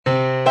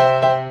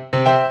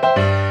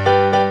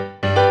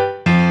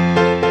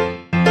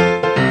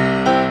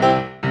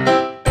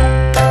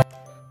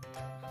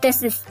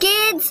This is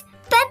Kids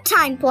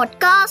Bedtime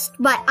Podcast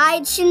by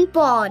iChin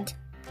Pod,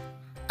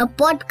 a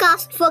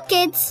podcast for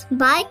kids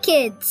by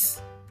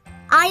kids.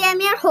 I am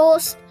your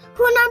host,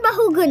 Hunar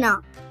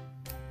Bahuguna.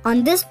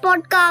 On this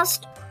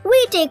podcast,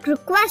 we take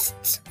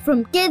requests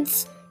from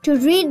kids to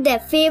read their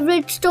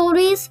favorite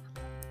stories,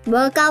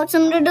 work out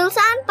some riddles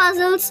and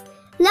puzzles,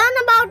 learn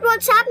about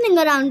what's happening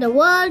around the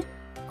world,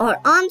 or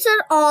answer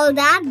all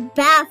that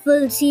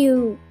baffles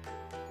you.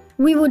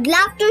 We would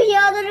love to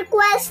hear the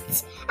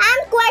requests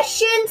and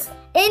questions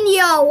in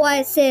your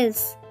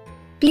voices.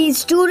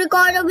 Please do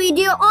record a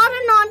video or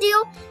an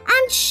audio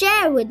and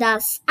share with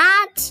us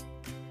at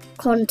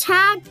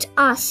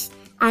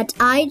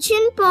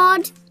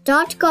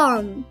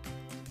contactus@ichinpod.com.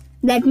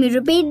 Let me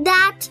repeat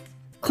that.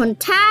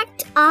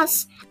 Contact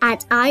us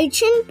at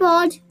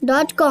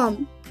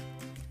ichinpod.com.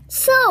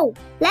 So,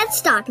 let's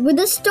start with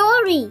the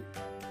story.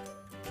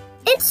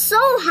 It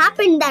so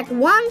happened that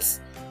once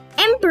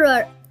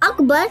Emperor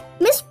Akbar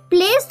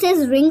misplaced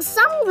his ring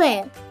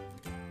somewhere.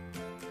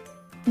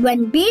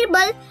 When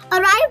Birbal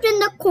arrived in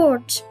the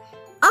court,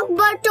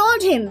 Akbar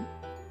told him,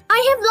 "I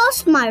have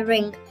lost my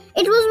ring.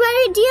 It was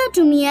very dear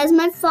to me as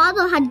my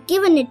father had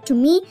given it to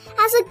me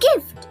as a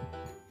gift.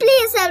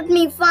 Please help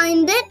me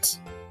find it."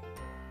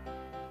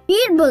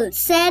 Birbal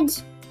said,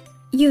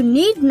 "You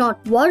need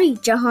not worry,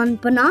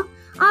 Jahanpana.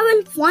 I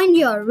will find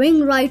your ring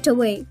right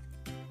away."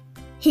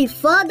 He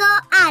further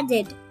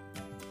added,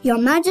 "Your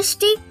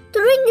Majesty,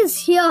 the ring is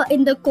here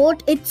in the court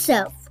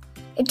itself.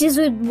 It is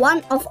with one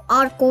of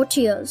our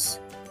courtiers.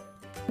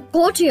 The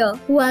courtier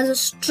who has a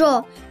straw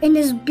in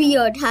his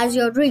beard has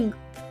your ring."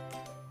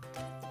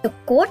 The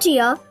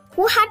courtier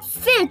who had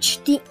fetched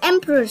the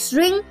emperor's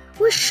ring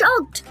was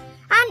shocked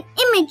and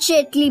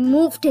immediately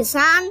moved his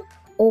hand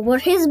over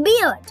his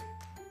beard.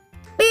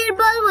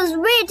 Birbal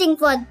was waiting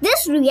for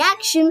this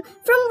reaction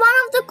from one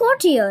of the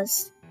courtiers.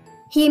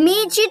 He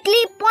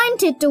immediately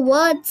pointed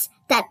towards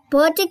that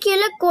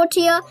particular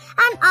courtier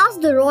and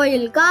asked the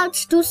royal guards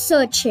to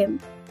search him.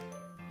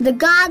 The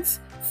guards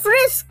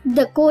frisked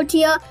the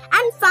courtier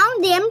and found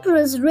the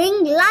emperor's ring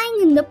lying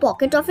in the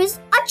pocket of his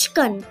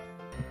achkan.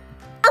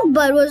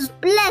 Akbar was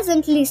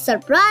pleasantly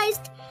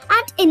surprised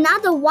at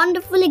another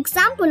wonderful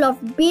example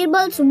of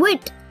Birbal's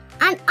wit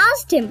and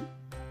asked him,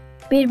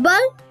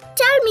 "Birbal,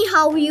 tell me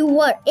how you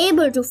were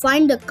able to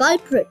find the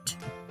culprit."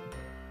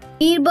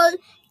 Birbal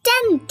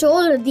then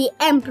told the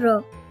emperor,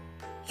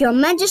 "Your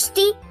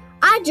Majesty,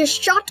 I just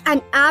shot an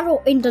arrow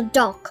in the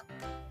dark.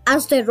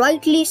 As they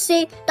rightly say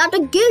that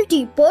a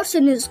guilty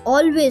person is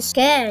always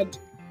scared.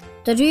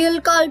 The real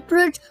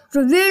culprit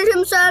revealed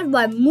himself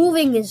by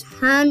moving his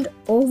hand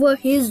over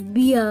his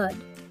beard."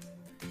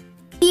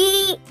 The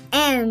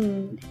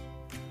end.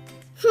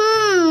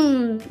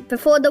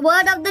 Before the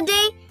word of the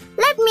day,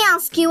 let me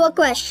ask you a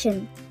question.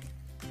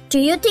 Do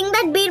you think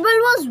that Birbal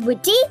was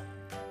witty?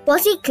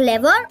 Was he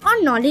clever or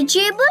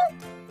knowledgeable?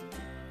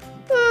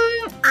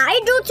 I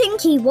do think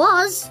he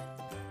was.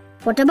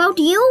 What about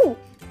you?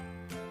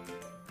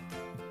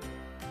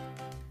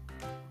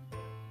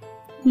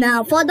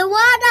 Now for the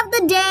word of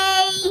the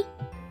day.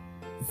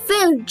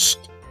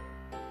 Filched.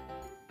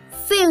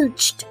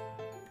 Filched.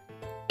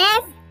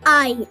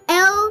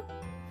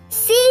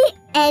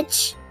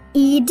 Filched.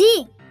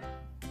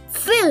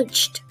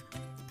 Filched.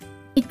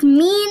 It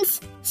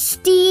means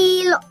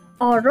steal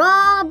or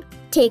rob,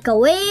 take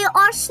away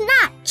or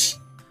snatch.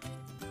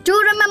 Do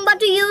remember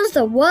to use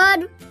the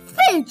word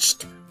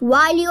filched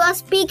while you are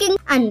speaking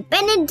and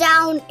pen it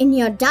down in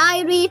your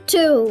diary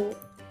too.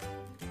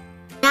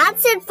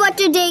 That's it for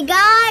today,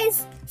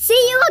 guys.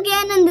 See you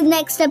again in the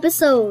next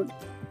episode.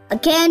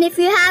 Again, if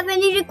you have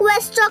any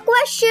requests or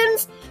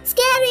questions,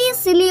 scary,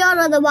 silly or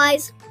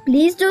otherwise,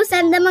 please do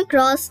send them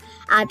across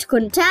at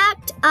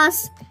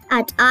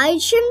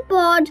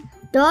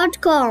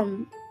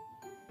contactus@ichinpod.com.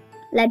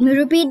 Let me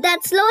repeat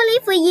that slowly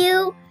for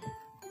you.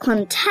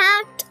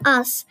 Contact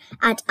us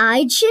at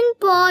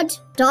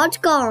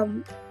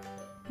ichinpod.com.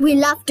 We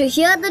love to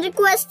hear the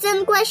requests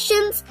and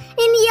questions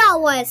in your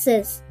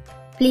voices.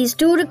 Please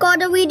do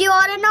record a video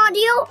or an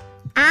audio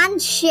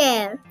and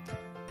share.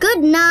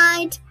 Good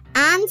night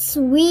and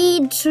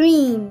sweet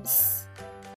dreams.